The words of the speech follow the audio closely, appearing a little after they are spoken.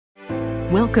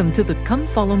Welcome to the Come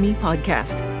Follow Me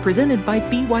podcast, presented by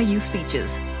BYU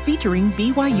Speeches, featuring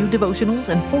BYU devotionals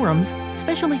and forums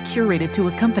specially curated to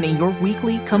accompany your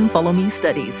weekly Come Follow Me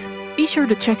studies. Be sure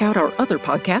to check out our other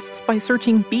podcasts by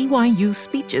searching BYU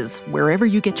Speeches wherever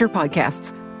you get your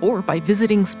podcasts, or by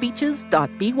visiting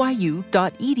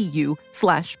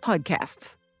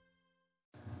speeches.byu.edu/podcasts.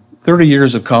 30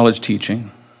 years of college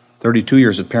teaching, 32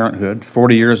 years of parenthood,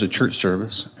 40 years of church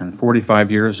service, and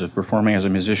 45 years of performing as a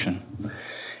musician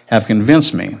have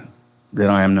convinced me that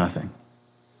I am nothing.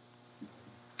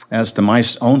 As to my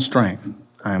own strength,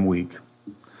 I am weak.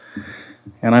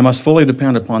 And I must fully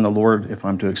depend upon the Lord if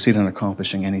I'm to exceed in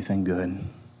accomplishing anything good.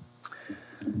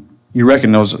 You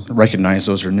recognize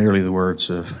those are nearly the words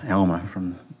of Alma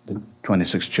from the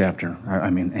 26th chapter,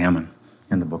 Ammon,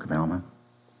 in the book of Alma.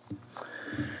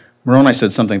 Moroni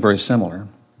said something very similar.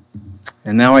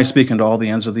 And now I speak unto all the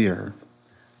ends of the earth,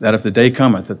 that if the day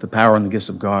cometh that the power and the gifts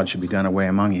of God should be done away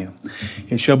among you,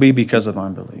 it shall be because of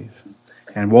unbelief.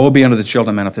 And woe be unto the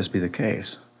children of men if this be the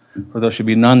case. For there shall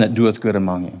be none that doeth good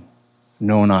among you,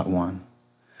 no, not one.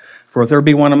 For if there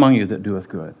be one among you that doeth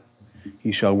good,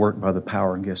 he shall work by the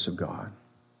power and gifts of God.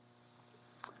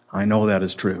 I know that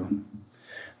is true.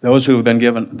 Those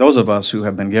of us who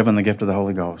have been given the gift of the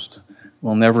Holy Ghost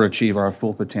will never achieve our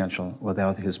full potential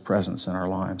without His presence in our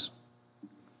lives.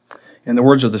 In the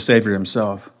words of the Savior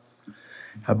Himself,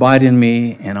 abide in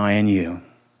me and I in you.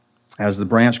 As the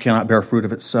branch cannot bear fruit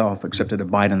of itself except it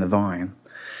abide in the vine,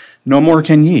 no more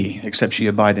can ye except ye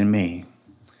abide in me.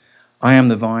 I am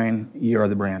the vine, ye are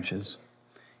the branches.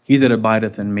 He that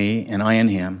abideth in me and I in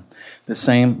him, the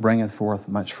same bringeth forth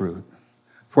much fruit.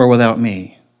 For without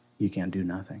me ye can do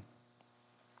nothing.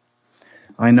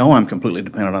 I know I'm completely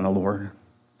dependent on the Lord.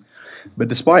 But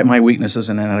despite my weaknesses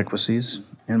and inadequacies,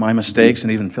 and my mistakes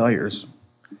and even failures,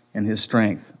 in His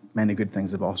strength, many good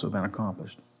things have also been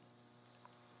accomplished.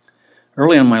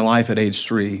 Early in my life at age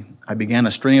 3, I began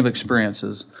a string of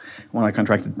experiences when I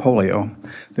contracted polio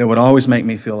that would always make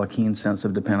me feel a keen sense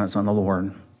of dependence on the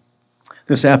Lord.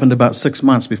 This happened about 6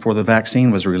 months before the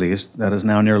vaccine was released that has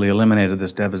now nearly eliminated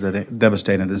this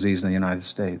devastating disease in the United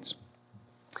States.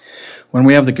 When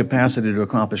we have the capacity to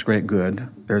accomplish great good,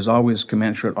 there's always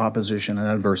commensurate opposition and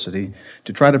adversity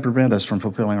to try to prevent us from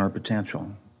fulfilling our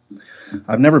potential.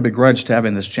 I've never begrudged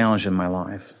having this challenge in my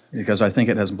life because I think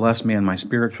it has blessed me in my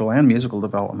spiritual and musical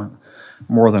development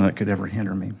more than it could ever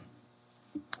hinder me.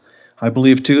 I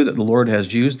believe, too, that the Lord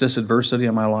has used this adversity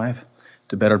in my life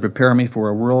to better prepare me for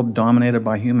a world dominated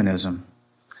by humanism.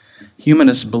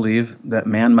 Humanists believe that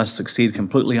man must succeed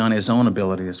completely on his own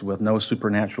abilities with no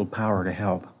supernatural power to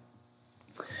help.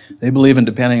 They believe in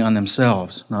depending on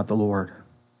themselves, not the Lord.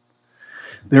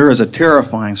 There is a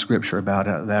terrifying scripture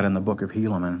about that in the book of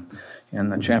Helaman.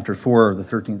 In chapter 4 of the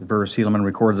 13th verse, Helaman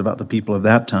records about the people of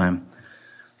that time.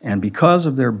 And because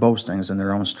of their boastings in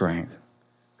their own strength,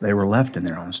 they were left in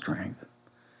their own strength.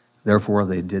 Therefore,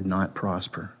 they did not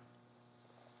prosper.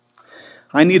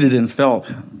 I needed and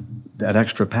felt that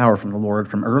extra power from the Lord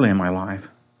from early in my life.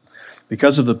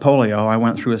 Because of the polio, I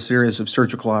went through a series of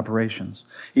surgical operations.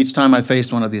 Each time I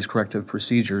faced one of these corrective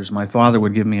procedures, my father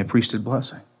would give me a priesthood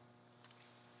blessing.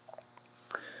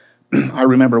 I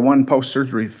remember one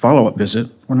post-surgery follow-up visit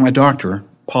when my doctor,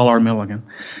 Paul R. Milligan,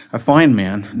 a fine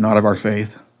man, not of our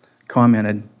faith,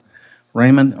 commented,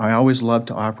 "Raymond, I always love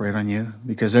to operate on you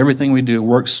because everything we do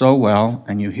works so well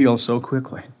and you heal so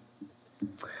quickly."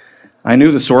 I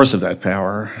knew the source of that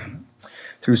power.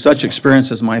 Through such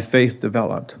experiences, my faith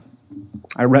developed.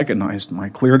 I recognized my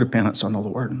clear dependence on the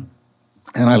Lord,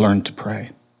 and I learned to pray.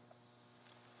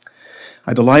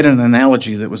 I delight in an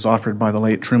analogy that was offered by the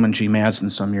late Truman G. Madsen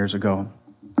some years ago.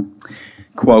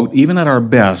 Quote, "Even at our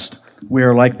best, we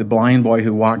are like the blind boy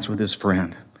who walks with his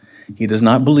friend. He does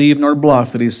not believe nor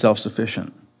bluff that he is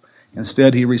self-sufficient.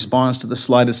 Instead, he responds to the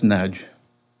slightest nudge.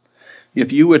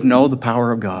 If you would know the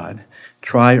power of God,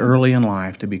 try early in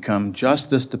life to become just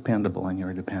this dependable in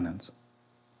your dependence."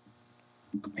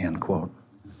 End quote.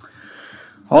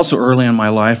 Also early in my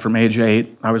life, from age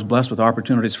 8, I was blessed with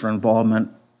opportunities for involvement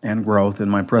and growth in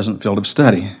my present field of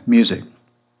study, music.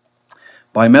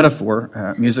 By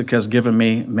metaphor, music has given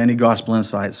me many gospel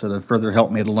insights that have further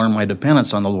helped me to learn my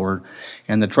dependence on the Lord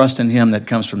and the trust in Him that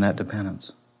comes from that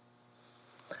dependence.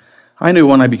 I knew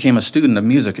when I became a student of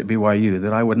music at BYU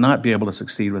that I would not be able to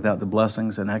succeed without the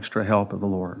blessings and extra help of the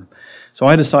Lord. So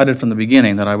I decided from the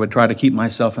beginning that I would try to keep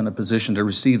myself in a position to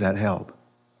receive that help.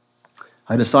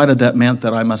 I decided that meant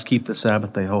that I must keep the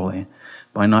Sabbath day holy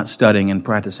by not studying and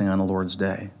practicing on the Lord's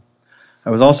day. I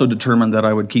was also determined that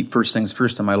I would keep first things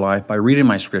first in my life by reading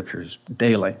my scriptures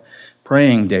daily,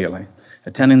 praying daily,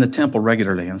 attending the temple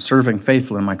regularly, and serving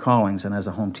faithfully in my callings and as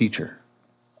a home teacher.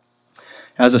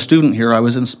 As a student here, I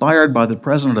was inspired by the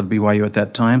president of BYU at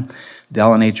that time,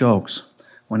 Dallin H. Oaks,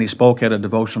 when he spoke at a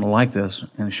devotional like this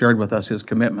and shared with us his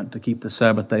commitment to keep the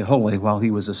Sabbath day holy while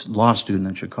he was a law student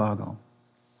in Chicago.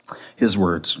 His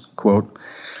words, quote,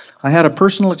 "I had a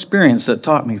personal experience that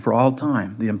taught me for all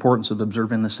time the importance of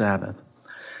observing the Sabbath.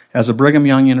 As a Brigham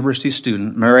Young University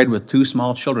student, married with 2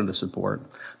 small children to support,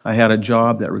 I had a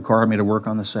job that required me to work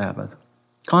on the Sabbath.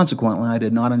 Consequently, I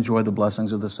did not enjoy the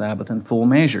blessings of the Sabbath in full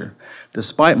measure,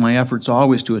 despite my efforts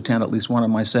always to attend at least one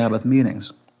of my Sabbath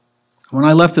meetings. When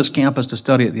I left this campus to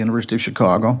study at the University of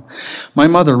Chicago, my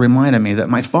mother reminded me that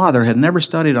my father had never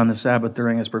studied on the Sabbath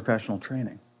during his professional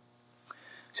training.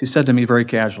 She said to me very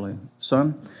casually,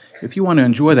 'Son, if you want to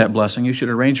enjoy that blessing, you should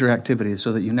arrange your activities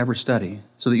so that you never study,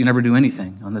 so that you never do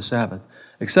anything on the Sabbath,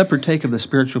 except partake of the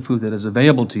spiritual food that is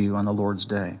available to you on the Lord's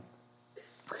day.'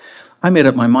 I made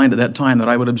up my mind at that time that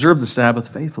I would observe the Sabbath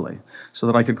faithfully so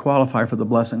that I could qualify for the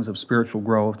blessings of spiritual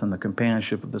growth and the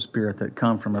companionship of the Spirit that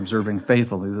come from observing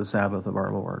faithfully the Sabbath of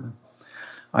our Lord.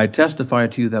 I testify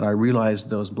to you that I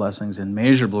realized those blessings in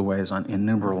measurable ways on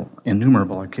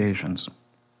innumerable occasions."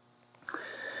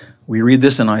 We read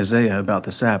this in Isaiah about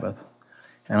the Sabbath,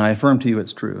 and I affirm to you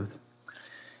its truth.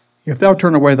 "If thou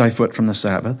turn away thy foot from the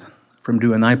Sabbath, from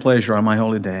doing thy pleasure on my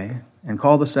holy day, and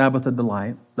call the Sabbath a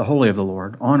delight, the holy of the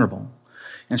Lord, honorable,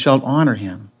 and shalt honor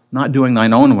him, not doing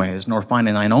thine own ways, nor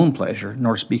finding thine own pleasure,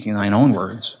 nor speaking thine own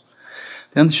words,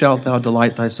 then shalt thou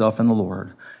delight thyself in the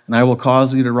Lord, and I will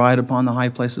cause thee to ride upon the high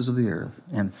places of the earth,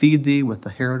 and feed thee with the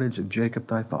heritage of Jacob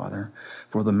thy father,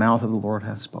 for the mouth of the Lord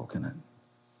hath spoken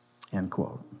it." End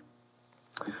quote.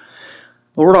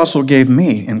 The Lord also gave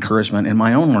me encouragement in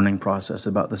my own learning process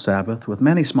about the Sabbath, with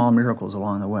many small miracles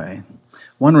along the way.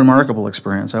 One remarkable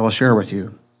experience I will share with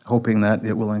you, hoping that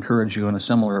it will encourage you in a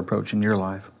similar approach in your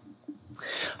life.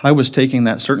 I was taking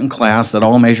that certain class that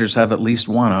all majors have at least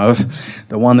one of,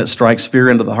 the one that strikes fear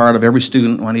into the heart of every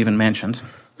student when even mentioned.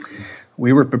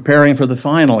 We were preparing for the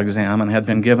final exam and had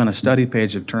been given a study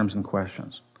page of terms and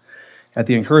questions. At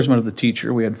the encouragement of the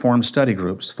teacher, we had formed study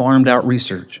groups, farmed out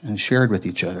research, and shared with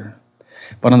each other.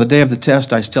 But on the day of the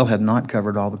test, I still had not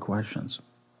covered all the questions.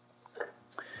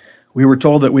 We were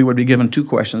told that we would be given 2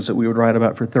 questions that we would write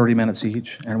about for 30 minutes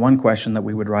each, and 1 question that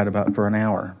we would write about for an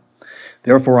hour.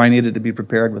 Therefore, I needed to be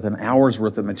prepared with an hour's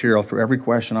worth of material for every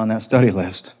question on that study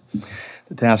list.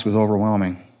 The task was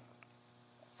overwhelming.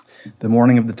 The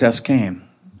morning of the test came,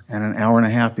 and an hour and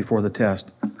a half before the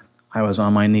test, I was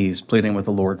on my knees pleading with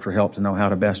the Lord for help to know how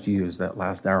to best use that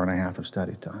last hour and a half of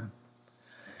study time.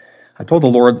 I told the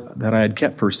Lord that I had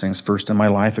kept first things first in my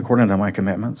life according to my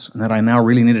commitments, and that I now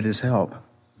really needed His help.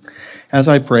 As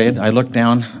I prayed, I looked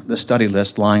down the study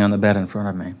list lying on the bed in front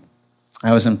of me.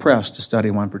 I was impressed to study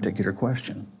one particular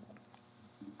question.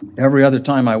 Every other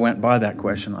time I went by that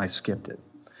question, I skipped it.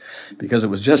 Because it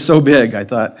was just so big, I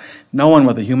thought, no one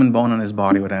with a human bone in his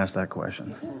body would ask that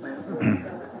question.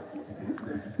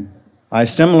 I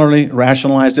similarly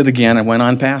rationalized it again and went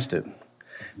on past it.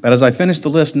 But as I finished the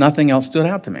list, nothing else stood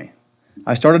out to me.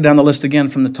 I started down the list again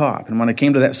from the top, and when I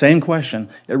came to that same question,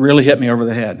 it really hit me over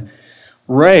the head.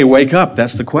 "Ray, wake up,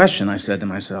 that's the question," I said to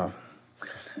myself.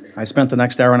 I spent the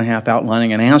next hour and a half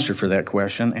outlining an answer for that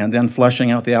question, and then fleshing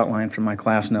out the outline from my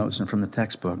class notes and from the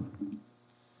textbook.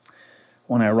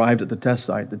 When I arrived at the test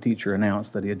site, the teacher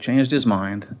announced that he had changed his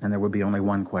mind, and there would be only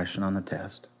 1 question on the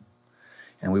test.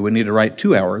 And we would need to write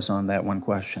 2 hours on that 1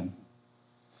 question.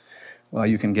 Well,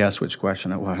 you can guess which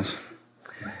question it was.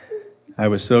 I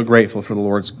was so grateful for the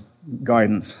Lord's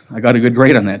guidance. I got a good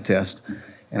grade on that test,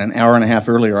 and an hour and a half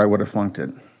earlier I would have flunked it.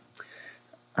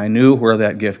 I knew where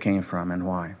that gift came from and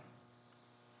why.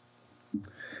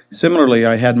 Similarly,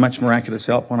 I had much miraculous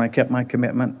help when I kept my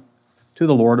commitment to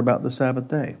the Lord about the Sabbath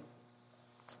day.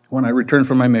 When I returned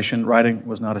from my mission, writing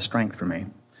was not a strength for me.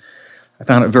 I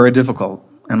found it very difficult,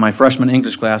 and my freshman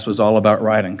English class was all about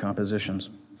writing compositions.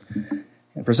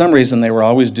 And for some reason, they were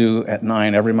always due at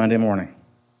 9 every Monday morning.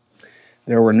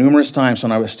 There were numerous times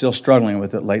when I was still struggling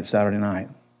with it late Saturday night.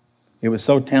 It was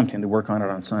so tempting to work on it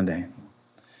on Sunday,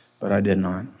 but I did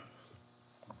not.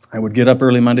 I would get up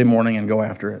early Monday morning and go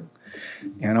after it,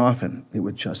 and often it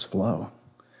would just flow.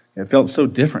 It felt so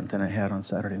different than it had on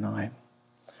Saturday night.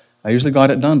 I usually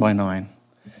got it done by 9,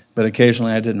 but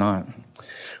occasionally I did not.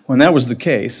 When that was the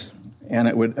case, and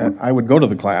I would go to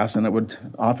the class, and it would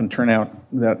often turn out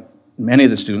that many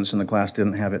of the students in the class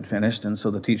didn't have it finished, and so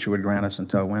the teacher would grant us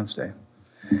until Wednesday.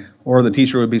 Or the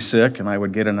teacher would be sick, and I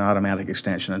would get an automatic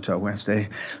extension until Wednesday,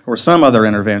 or some other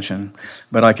intervention.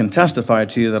 But I can testify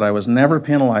to you that I was never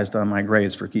penalized on my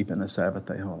grades for keeping the Sabbath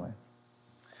day holy.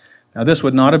 Now, this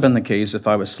would not have been the case if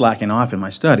I was slacking off in my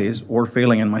studies or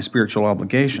failing in my spiritual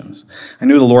obligations. I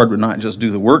knew the Lord would not just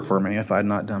do the work for me if I had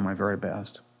not done my very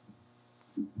best.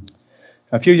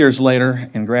 A few years later,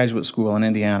 in graduate school in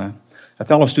Indiana, a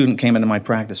fellow student came into my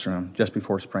practice room just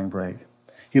before spring break.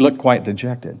 He looked quite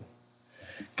dejected.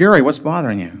 "Gary, what's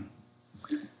bothering you?"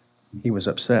 He was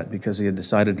upset because he had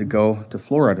decided to go to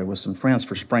Florida with some friends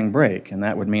for spring break, and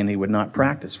that would mean he would not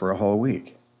practice for a whole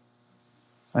week.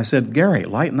 I said, "Gary,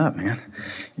 lighten up, man.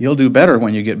 You'll do better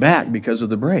when you get back because of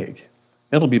the break.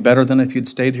 It'll be better than if you'd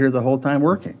stayed here the whole time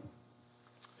working."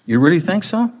 "You really think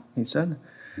so?" he said.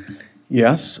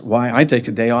 "Yes. Why, I take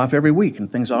a day off every week,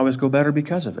 and things always go better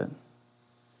because of it."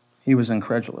 He was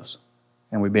incredulous,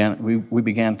 and we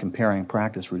began comparing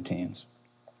practice routines.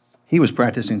 He was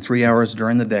practicing 3 hours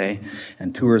during the day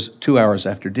and 2 hours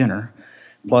after dinner,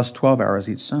 plus 12 hours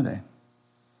each Sunday.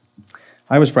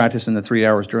 I was practicing the 3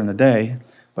 hours during the day,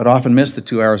 but often missed the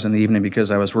 2 hours in the evening because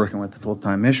I was working with the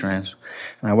full-time missionaries,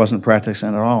 and I wasn't practicing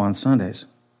at all on Sundays.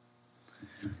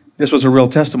 This was a real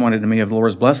testimony to me of the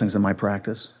Lord's blessings in my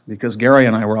practice, because Gary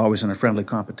and I were always in a friendly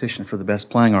competition for the best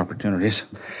playing opportunities,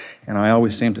 and I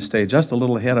always seemed to stay just a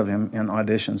little ahead of him in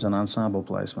auditions and ensemble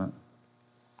placement.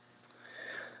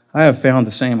 I have found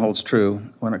the same holds true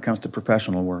when it comes to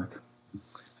professional work.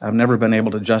 I've never been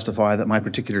able to justify that my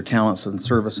particular talents and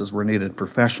services were needed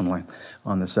professionally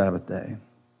on the Sabbath day.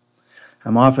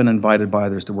 I'm often invited by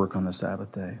others to work on the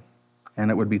Sabbath day,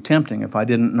 and it would be tempting if I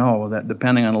didn't know that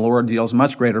depending on the Lord yields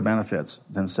much greater benefits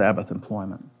than Sabbath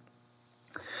employment.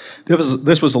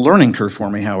 This was a learning curve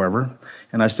for me, however,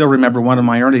 and I still remember one of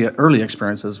my early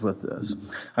experiences with this.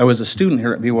 I was a student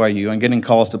here at BYU and getting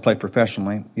calls to play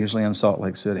professionally, usually in Salt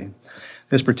Lake City.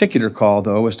 This particular call,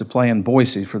 though, was to play in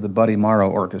Boise for the Buddy Morrow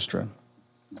Orchestra.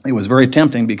 It was very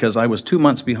tempting because I was 2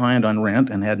 months behind on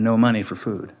rent and had no money for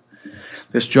food.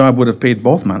 This job would have paid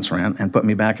both months' rent and put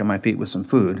me back on my feet with some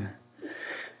food,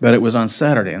 but it was on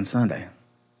Saturday and Sunday.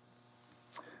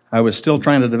 I was still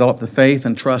trying to develop the faith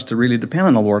and trust to really depend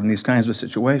on the Lord in these kinds of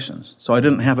situations, so I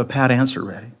didn't have a pat answer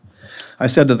ready. I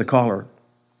said to the caller,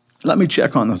 "Let me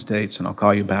check on those dates, and I'll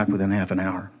call you back within half an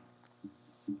hour."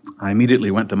 I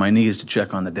immediately went to my knees to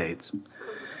check on the dates,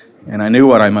 and I knew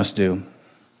what I must do.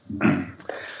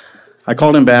 I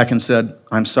called him back and said,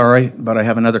 "I'm sorry, but I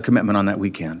have another commitment on that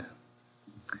weekend."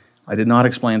 I did not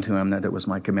explain to him that it was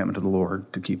my commitment to the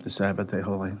Lord to keep the Sabbath day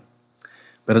holy.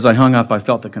 But as I hung up, I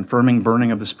felt the confirming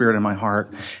burning of the Spirit in my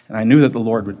heart, and I knew that the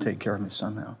Lord would take care of me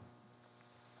somehow.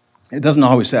 It doesn't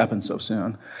always happen so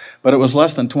soon, but it was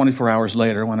less than 24 hours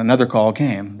later when another call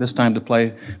came, this time to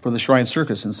play for the Shrine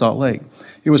Circus in Salt Lake.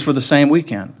 It was for the same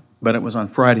weekend, but it was on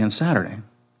Friday and Saturday.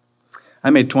 I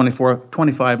made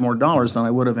 $25 more than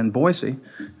I would have in Boise,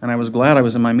 and I was glad I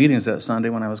was in my meetings that Sunday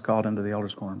when I was called into the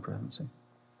Elders' Quorum presidency.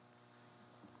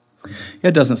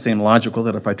 It doesn't seem logical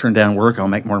that if I turn down work, I'll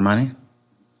make more money.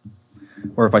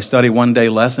 Or if I study 1 day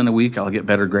less in a week, I'll get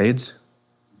better grades.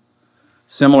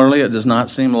 Similarly, it does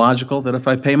not seem logical that if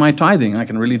I pay my tithing, I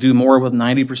can really do more with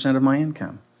 90% of my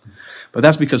income. But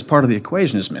that's because part of the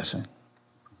equation is missing.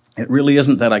 It really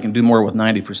isn't that I can do more with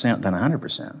 90% than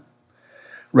 100%.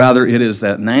 Rather, it is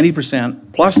that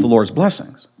 90% plus the Lord's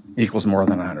blessings equals more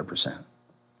than 100%.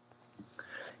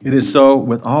 It is so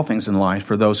with all things in life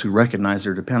for those who recognize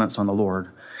their dependence on the Lord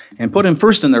and put Him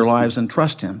first in their lives and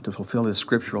trust Him to fulfill His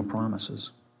scriptural promises.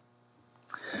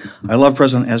 I love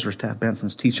President Ezra Taft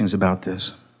Benson's teachings about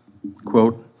this.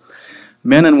 Quote,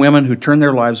 "Men and women who turn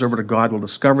their lives over to God will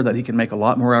discover that He can make a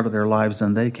lot more out of their lives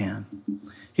than they can.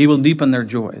 He will deepen their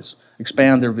joys,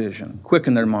 expand their vision,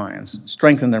 quicken their minds,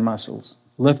 strengthen their muscles,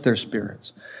 lift their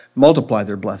spirits, multiply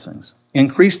their blessings,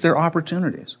 increase their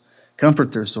opportunities,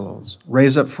 comfort their souls,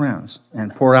 raise up friends,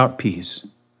 and pour out peace.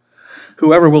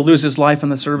 Whoever will lose his life in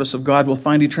the service of God will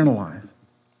find eternal life."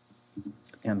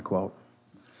 End quote.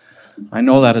 I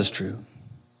know that is true.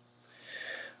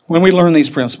 When we learn these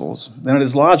principles, then it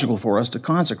is logical for us to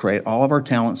consecrate all of our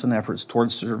talents and efforts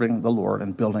towards serving the Lord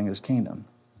and building His kingdom.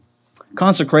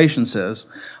 Consecration says,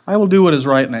 I will do what is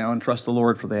right now and trust the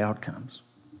Lord for the outcomes.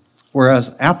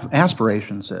 Whereas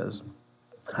aspiration says,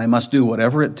 I must do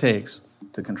whatever it takes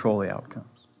to control the outcomes.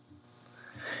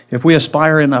 If we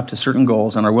aspire enough to certain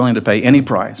goals and are willing to pay any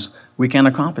price, we can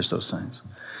accomplish those things.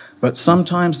 But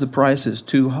sometimes the price is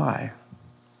too high.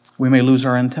 We may lose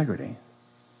our integrity,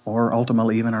 or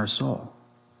ultimately even our soul.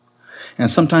 And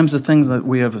sometimes the things that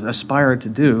we have aspired to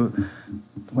do,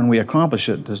 when we accomplish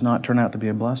it, does not turn out to be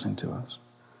a blessing to us.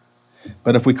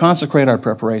 But if we consecrate our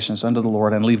preparations unto the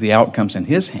Lord and leave the outcomes in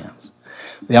His hands,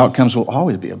 the outcomes will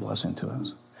always be a blessing to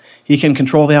us. He can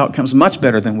control the outcomes much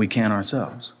better than we can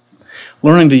ourselves.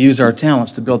 Learning to use our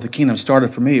talents to build the kingdom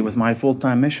started for me with my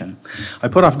full-time mission. I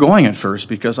put off going at first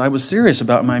because I was serious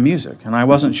about my music, and I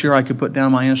wasn't sure I could put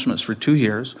down my instruments for 2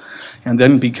 years and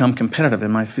then become competitive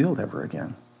in my field ever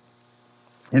again.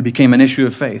 It became an issue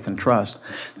of faith and trust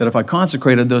that if I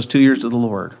consecrated those 2 years to the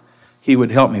Lord, He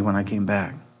would help me when I came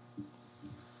back.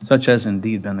 Such has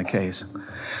indeed been the case.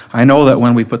 I know that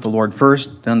when we put the Lord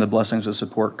first, then the blessings of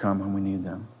support come when we need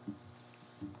them.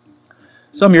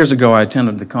 Some years ago, I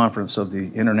attended the conference of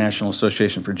the International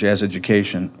Association for Jazz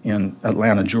Education in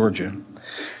Atlanta, Georgia.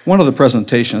 One of the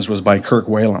presentations was by Kirk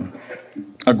Whalum,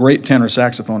 a great tenor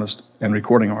saxophonist and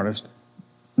recording artist,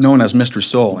 known as Mr.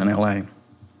 Soul in LA.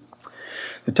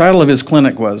 The title of his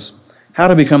clinic was How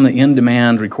to Become the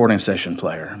In-Demand Recording Session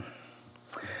Player.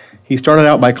 He started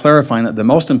out by clarifying that the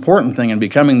most important thing in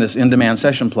becoming this in-demand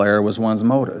session player was one's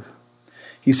motive.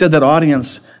 He said to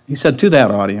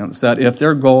that audience that if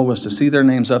their goal was to see their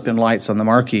names up in lights on the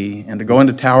marquee and to go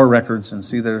into Tower Records and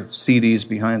see their CDs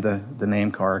behind the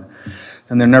name card,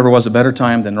 then there never was a better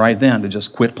time than right then to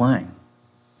just quit playing.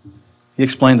 He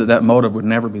explained that that motive would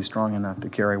never be strong enough to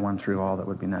carry one through all that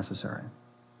would be necessary.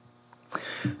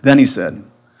 Then he said,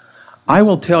 I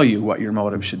will tell you what your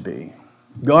motive should be.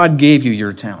 God gave you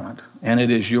your talent, and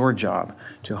it is your job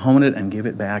to hone it and give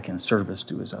it back in service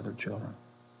to His other children.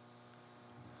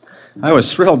 I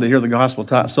was thrilled to hear the gospel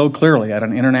taught so clearly at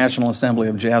an international assembly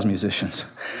of jazz musicians.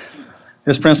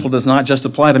 This principle does not just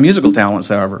apply to musical talents,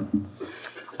 however.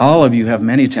 All of you have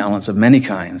many talents of many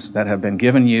kinds that have been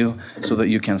given you so that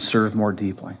you can serve more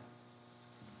deeply.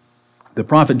 The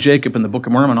prophet Jacob in the Book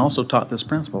of Mormon also taught this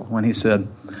principle when he said,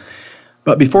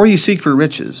 But before you seek for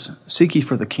riches, seek ye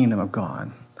for the kingdom of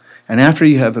God. And after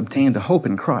you have obtained a hope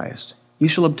in Christ, you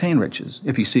shall obtain riches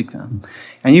if you seek them.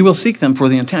 And you will seek them for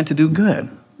the intent to do good,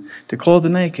 to clothe the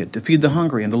naked, to feed the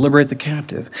hungry, and to liberate the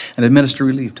captive, and administer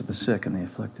relief to the sick and the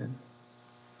afflicted.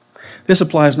 This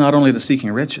applies not only to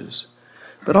seeking riches,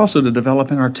 but also to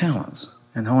developing our talents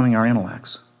and honing our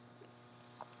intellects.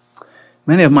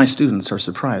 Many of my students are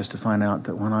surprised to find out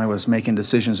that when I was making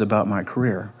decisions about my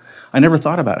career, I never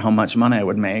thought about how much money I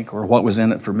would make or what was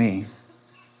in it for me.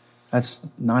 That's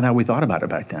not how we thought about it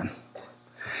back then.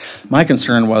 My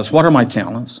concern was, what are my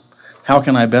talents? How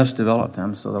can I best develop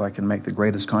them so that I can make the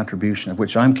greatest contribution of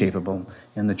which I'm capable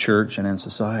in the church and in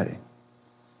society?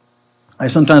 I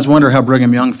sometimes wonder how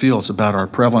Brigham Young feels about our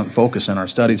prevalent focus in our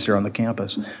studies here on the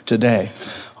campus today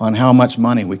on how much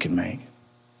money we can make.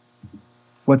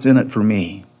 What's in it for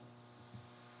me?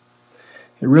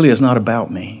 It really is not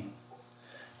about me.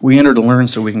 We enter to learn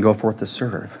so we can go forth to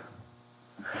serve.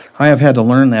 I have had to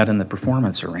learn that in the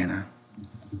performance arena.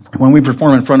 When we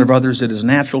perform in front of others, it is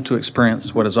natural to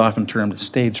experience what is often termed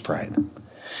stage fright.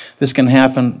 This can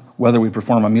happen whether we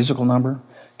perform a musical number,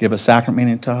 give a sacrament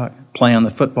meeting talk, play on the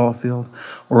football field,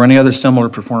 or any other similar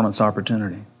performance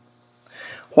opportunity.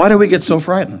 Why do we get so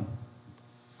frightened?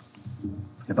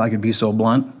 If I could be so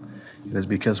blunt, it is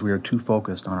because we are too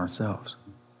focused on ourselves.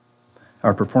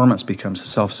 Our performance becomes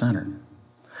self-centered.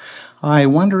 I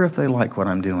wonder if they like what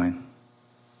I'm doing.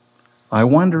 I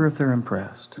wonder if they're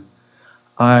impressed.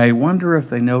 I wonder if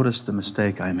they noticed the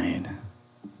mistake I made.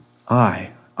 I.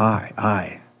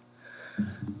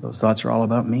 Those thoughts are all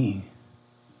about me.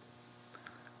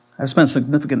 I've spent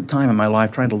significant time in my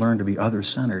life trying to learn to be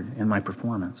other-centered in my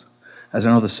performance, as I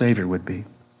know the Savior would be.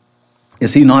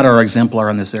 Is He not our exemplar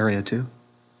in this area too?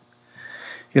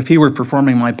 If He were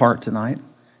performing my part tonight,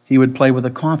 He would play with a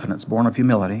confidence born of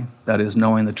humility, that is,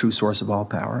 knowing the true source of all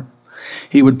power.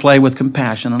 He would play with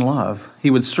compassion and love. He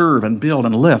would serve and build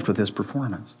and lift with His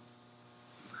performance.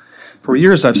 For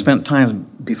years, I've spent time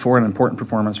before an important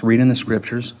performance reading the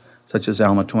Scriptures, such as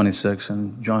Alma 26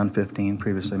 and John 15,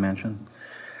 previously mentioned,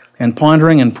 and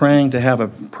pondering and praying to have a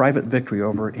private victory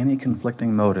over any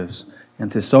conflicting motives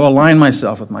and to so align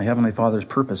myself with my Heavenly Father's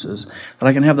purposes that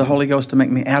I can have the Holy Ghost to make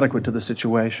me adequate to the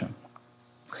situation.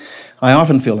 I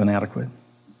often feel inadequate.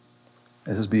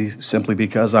 This is simply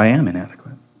because I am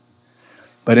inadequate.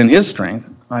 But in His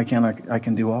strength, I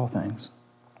can do all things.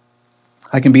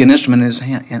 I can be an instrument in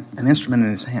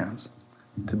His hands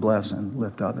to bless and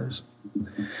lift others.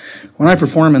 When I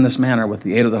perform in this manner with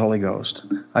the aid of the Holy Ghost,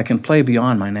 I can play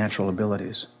beyond my natural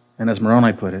abilities. And as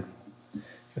Moroni put it,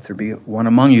 if there be one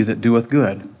among you that doeth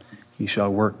good, he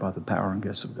shall work by the power and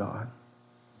gifts of God.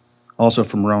 Also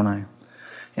from Moroni,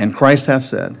 and Christ hath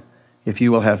said, if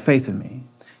you will have faith in me,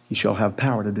 ye shall have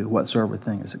power to do whatsoever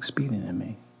thing is expedient in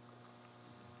me.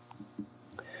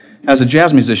 As a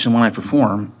jazz musician, when I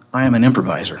perform, I am an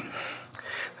improviser.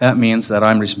 That means that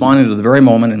I'm responding to the very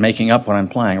moment and making up what I'm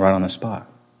playing right on the spot.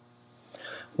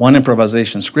 One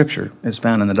improvisation scripture is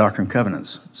found in the Doctrine and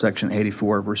Covenants, section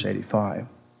 84, verse 85.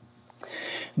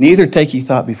 Neither take ye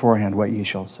thought beforehand what ye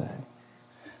shall say,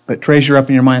 but treasure up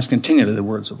in your minds continually the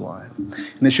words of life.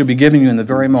 And it shall be given you in the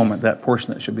very moment that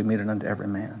portion that should be meted unto every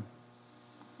man.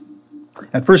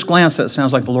 At first glance, that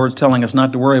sounds like the Lord's telling us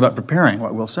not to worry about preparing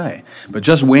what we'll say, but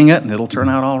just wing it and it'll turn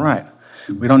out all right.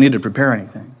 We don't need to prepare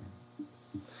anything.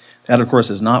 That, of course,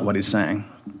 is not what he's saying.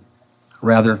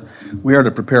 Rather, we are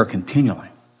to prepare continually.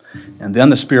 And then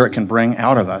the Spirit can bring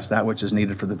out of us that which is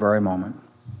needed for the very moment,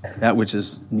 that which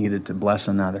is needed to bless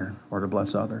another or to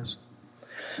bless others.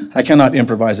 I cannot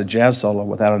improvise a jazz solo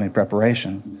without any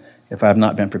preparation if I have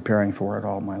not been preparing for it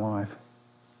all my life.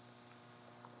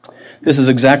 This is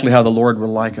exactly how the Lord would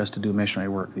like us to do missionary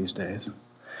work these days.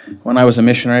 When I was a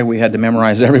missionary, we had to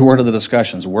memorize every word of the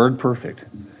discussions, word perfect.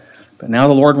 But now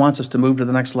the Lord wants us to move to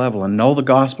the next level and know the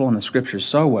gospel and the scriptures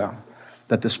so well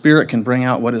that the Spirit can bring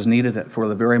out what is needed for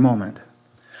the very moment.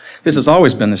 This has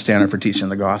always been the standard for teaching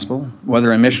the gospel,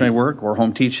 whether in missionary work or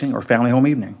home teaching or family home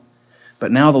evening.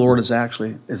 But now the Lord is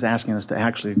asking us to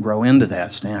actually grow into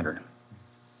that standard.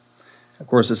 Of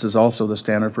course, this is also the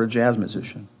standard for a jazz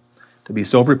musician, to be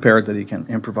so prepared that he can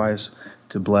improvise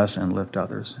to bless and lift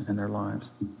others in their lives.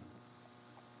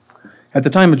 At the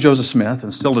time of Joseph Smith,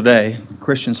 and still today,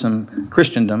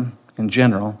 Christendom in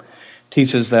general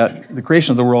teaches that the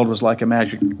creation of the world was like a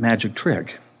magic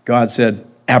trick. God said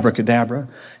abracadabra,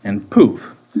 and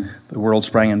poof, the world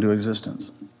sprang into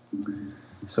existence,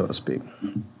 so to speak.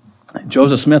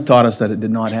 Joseph Smith taught us that it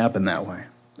did not happen that way,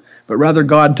 but rather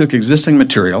God took existing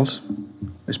materials,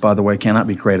 which, by the way, cannot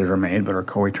be created or made, but are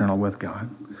co-eternal with God,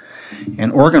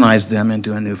 and organized them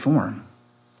into a new form.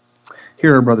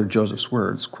 Here are Brother Joseph's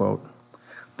words, quote,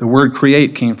 "The word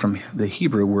create came from the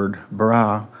Hebrew word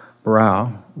bara,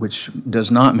 which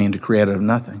does not mean to create out of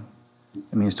nothing.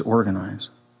 It means to organize.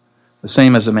 The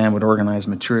same as a man would organize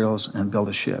materials and build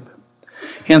a ship.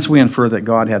 Hence we infer that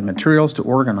God had materials to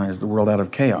organize the world out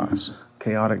of chaos,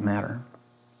 chaotic matter."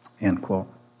 End quote.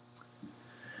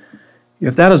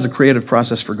 If that is the creative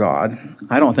process for God,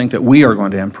 I don't think that we are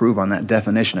going to improve on that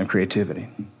definition of creativity.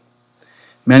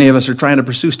 Many of us are trying to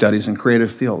pursue studies in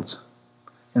creative fields.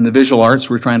 In the visual arts,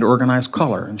 we're trying to organize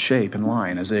color and shape and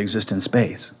line as they exist in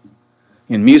space.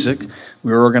 In music,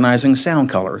 we're organizing sound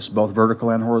colors, both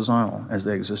vertical and horizontal, as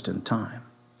they exist in time.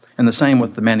 And the same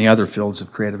with the many other fields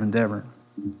of creative endeavor.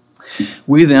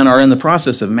 We then are in the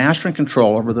process of mastering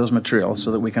control over those materials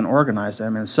so that we can organize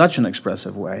them in such an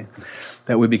expressive way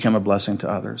that we become a blessing to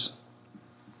others.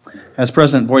 As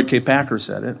President Boyd K. Packer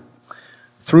said it,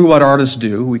 through what artists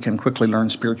do, we can quickly learn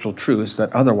spiritual truths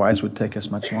that otherwise would take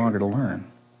us much longer to learn.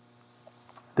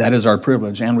 That is our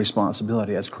privilege and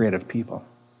responsibility as creative people.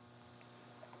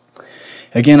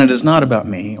 Again, it is not about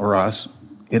me or us.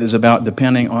 It is about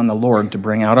depending on the Lord to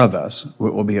bring out of us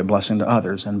what will be a blessing to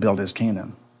others and build His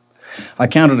kingdom. I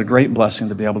count it a great blessing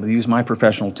to be able to use my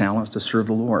professional talents to serve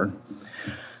the Lord.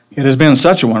 It has been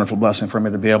such a wonderful blessing for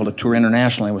me to be able to tour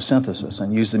internationally with Synthesis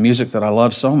and use the music that I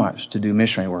love so much to do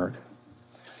missionary work.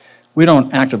 We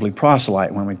don't actively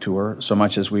proselyte when we tour so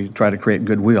much as we try to create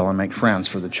goodwill and make friends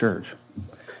for the church.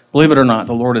 Believe it or not,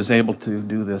 the Lord is able to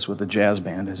do this with the jazz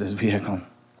band as His vehicle.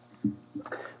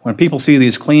 When people see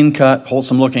these clean-cut,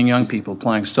 wholesome-looking young people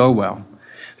playing so well,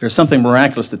 there's something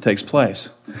miraculous that takes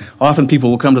place. Often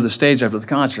people will come to the stage after the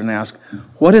concert and ask,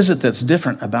 what is it that's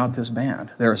different about this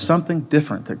band? There is something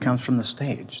different that comes from the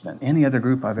stage than any other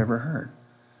group I've ever heard.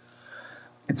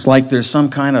 It's like there's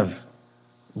some kind of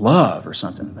love or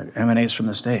something that emanates from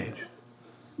the stage.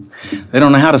 They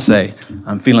don't know how to say,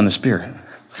 I'm feeling the Spirit,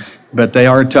 but they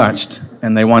are touched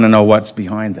and they want to know what's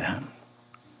behind that.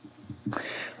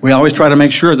 We always try to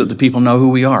make sure that the people know who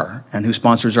we are and who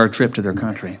sponsors our trip to their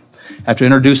country. After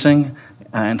introducing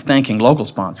and thanking local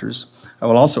sponsors, I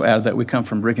will also add that we come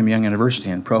from Brigham Young University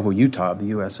in Provo, Utah, the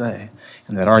USA,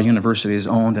 and that our university is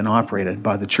owned and operated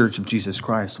by the Church of Jesus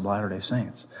Christ of Latter-day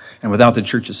Saints. And without the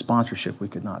church's sponsorship, we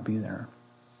could not be there.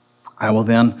 I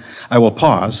will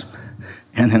pause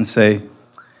and then say,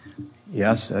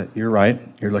 yes, you're right.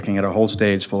 You're looking at a whole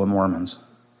stage full of Mormons.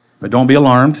 But don't be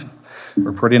alarmed.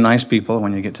 We're pretty nice people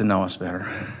when you get to know us better.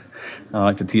 I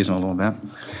like to tease them a little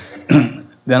bit.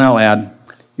 Then I'll add,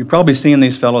 you've probably seen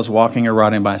these fellows walking or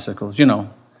riding bicycles,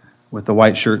 with the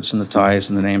white shirts and the ties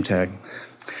and the name tag.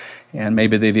 And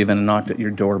maybe they've even knocked at your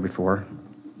door before.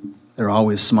 There are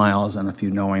always smiles and a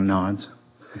few knowing nods.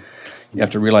 You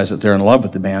have to realize that they're in love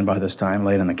with the band by this time,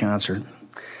 late in the concert.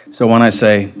 So when I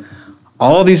say,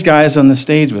 all of these guys on the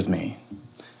stage with me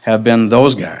have been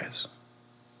those guys,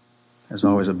 there's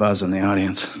always a buzz in the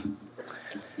audience.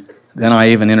 Then I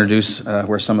even introduce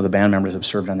where some of the band members have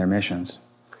served on their missions.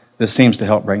 This seems to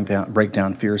help break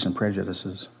down fears and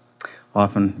prejudices,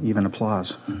 often even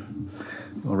applause.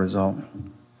 will result.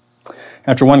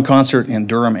 After one concert in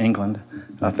Durham, England,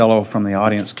 a fellow from the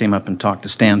audience came up and talked to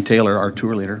Stan Taylor, our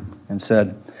tour leader, and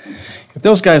said, "If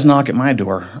those guys knock at my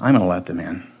door, I'm going to let them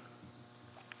in."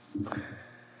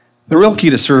 The real key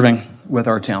to serving with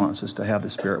our talents is to have the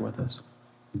Spirit with us.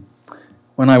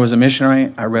 When I was a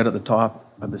missionary, I read at the top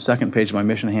of the second page of my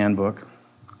mission handbook,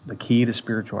 the key to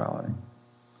spirituality.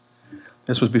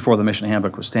 This was before the mission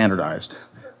handbook was standardized.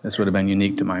 This would have been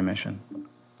unique to my mission.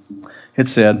 It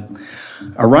said,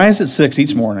 "Arise at 6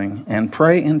 each morning and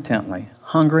pray intently,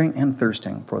 hungering and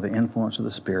thirsting for the influence of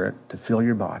the Spirit to fill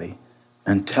your body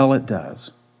until it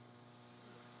does."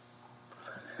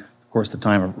 Of course, the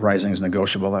time of rising is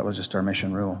negotiable. That was just our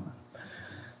mission rule.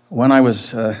 When I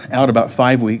was out about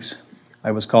 5 weeks,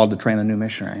 I was called to train a new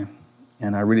missionary,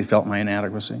 and I really felt my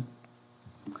inadequacy.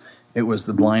 It was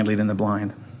the blind leading the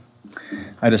blind.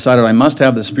 I decided I must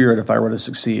have the Spirit if I were to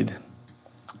succeed.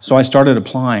 So I started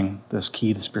applying this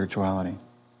key to spirituality.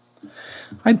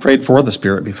 I'd prayed for the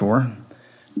Spirit before,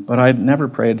 but I'd never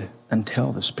prayed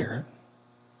until the Spirit.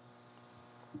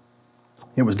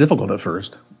 It was difficult at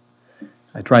first.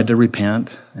 I tried to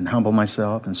repent and humble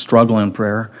myself and struggle in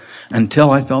prayer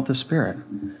until I felt the Spirit.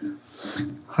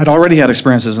 I'd already had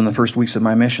experiences in the first weeks of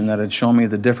my mission that had shown me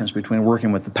the difference between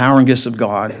working with the power and gifts of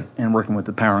God and working with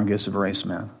the power and gifts of Ray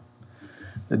Smith.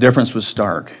 The difference was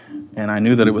stark, and I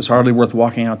knew that it was hardly worth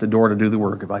walking out the door to do the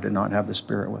work if I did not have the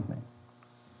Spirit with me.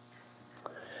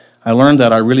 I learned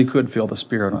that I really could feel the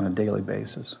Spirit on a daily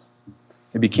basis.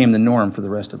 It became the norm for the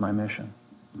rest of my mission.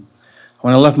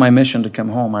 When I left my mission to come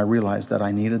home, I realized that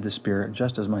I needed the Spirit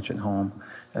just as much at home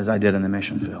as I did in the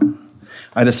mission field.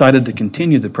 I decided to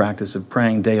continue the practice of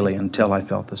praying daily until I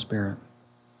felt the Spirit.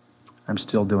 I'm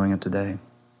still doing it today.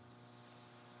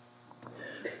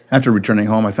 After returning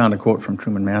home, I found a quote from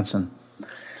Truman Madsen.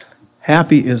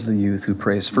 "Happy is the youth who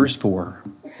prays first for,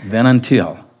 then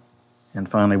until, and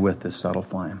finally with this subtle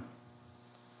flame."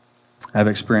 I've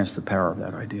experienced the power of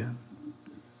that idea.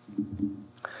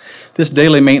 This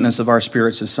daily maintenance of our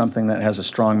spirits is something that has a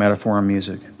strong metaphor in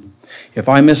music. If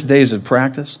I miss days of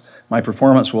practice, my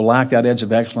performance will lack that edge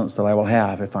of excellence that I will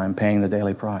have if I'm paying the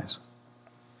daily price.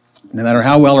 No matter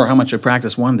how well or how much I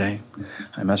practice one day,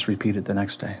 I must repeat it the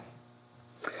next day.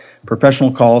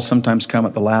 Professional calls sometimes come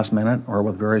at the last minute or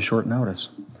with very short notice.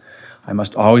 I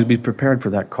must always be prepared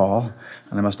for that call,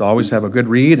 and I must always have a good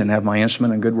read and have my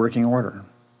instrument in good working order.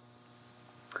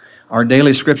 Our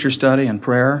daily scripture study and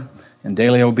prayer and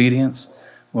daily obedience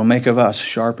will make of us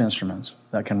sharp instruments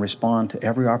that can respond to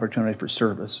every opportunity for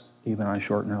service, even on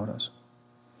short notice.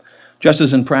 Just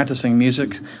as in practicing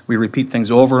music, we repeat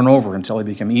things over and over until they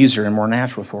become easier and more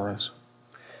natural for us.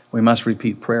 We must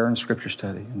repeat prayer and scripture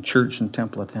study and church and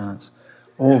temple attendance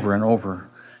over and over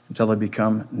until they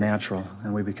become natural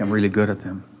and we become really good at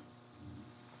them.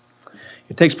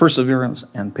 It takes perseverance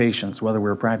and patience, whether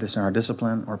we're practicing our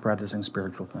discipline or practicing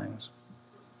spiritual things.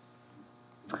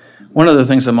 One of the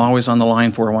things I'm always on the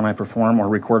line for when I perform or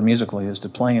record musically is to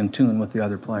play in tune with the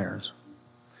other players.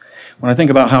 When I think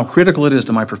about how critical it is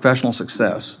to my professional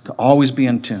success to always be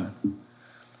in tune,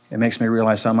 it makes me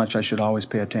realize how much I should always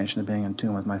pay attention to being in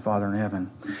tune with my Father in heaven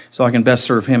so I can best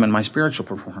serve Him in my spiritual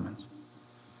performance.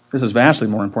 This is vastly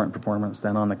more important performance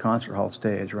than on the concert hall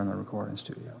stage or in the recording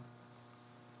studio.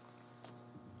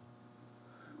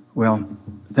 Well,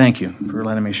 thank you for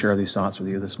letting me share these thoughts with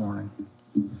you this morning.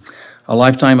 A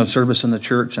lifetime of service in the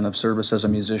church and of service as a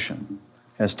musician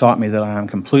has taught me that I am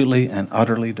completely and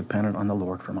utterly dependent on the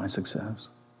Lord for my success.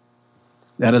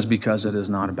 That is because it is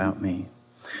not about me.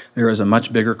 There is a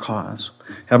much bigger cause.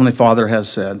 Heavenly Father has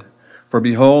said, "For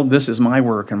behold, this is my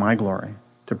work and my glory,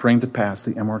 to bring to pass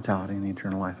the immortality and the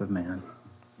eternal life of man."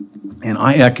 And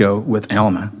I echo with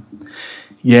Alma,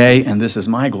 "Yea, and this is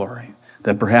my glory,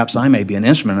 that perhaps I may be an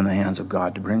instrument in the hands of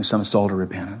God to bring some soul to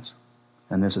repentance.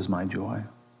 And this is my joy."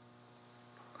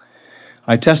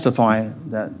 I testify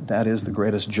that that is the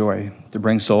greatest joy, to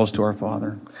bring souls to our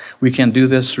Father. We can do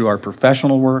this through our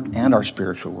professional work and our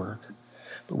spiritual work,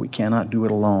 but we cannot do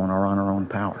it alone or on our own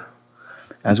power.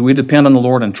 As we depend on the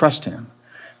Lord and trust Him,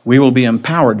 we will be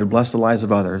empowered to bless the lives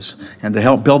of others and to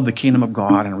help build the kingdom of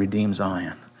God and redeem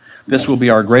Zion. This will be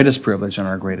our greatest privilege and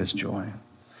our greatest joy.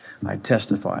 I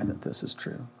testify that this is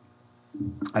true.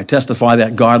 I testify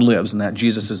that God lives and that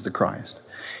Jesus is the Christ.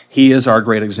 He is our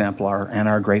great exemplar and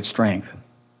our great strength.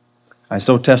 I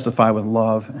so testify with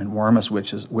love and warmest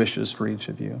wishes for each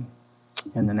of you.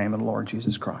 In the name of the Lord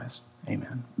Jesus Christ,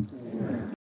 amen.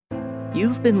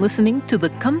 You've been listening to the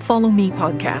Come Follow Me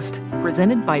podcast,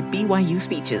 presented by BYU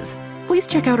Speeches. Please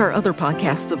check out our other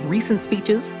podcasts of recent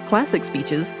speeches, classic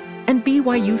speeches, and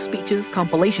BYU Speeches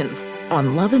compilations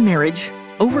on love and marriage,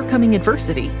 overcoming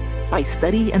adversity, by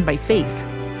study and by faith,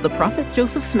 the prophet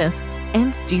Joseph Smith,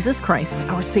 and Jesus Christ,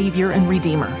 our Savior and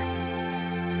Redeemer.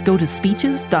 Go to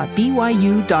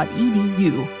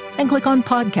speeches.byu.edu and click on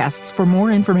podcasts for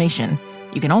more information.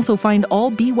 You can also find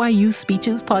all BYU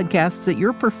Speeches podcasts at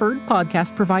your preferred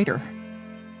podcast provider.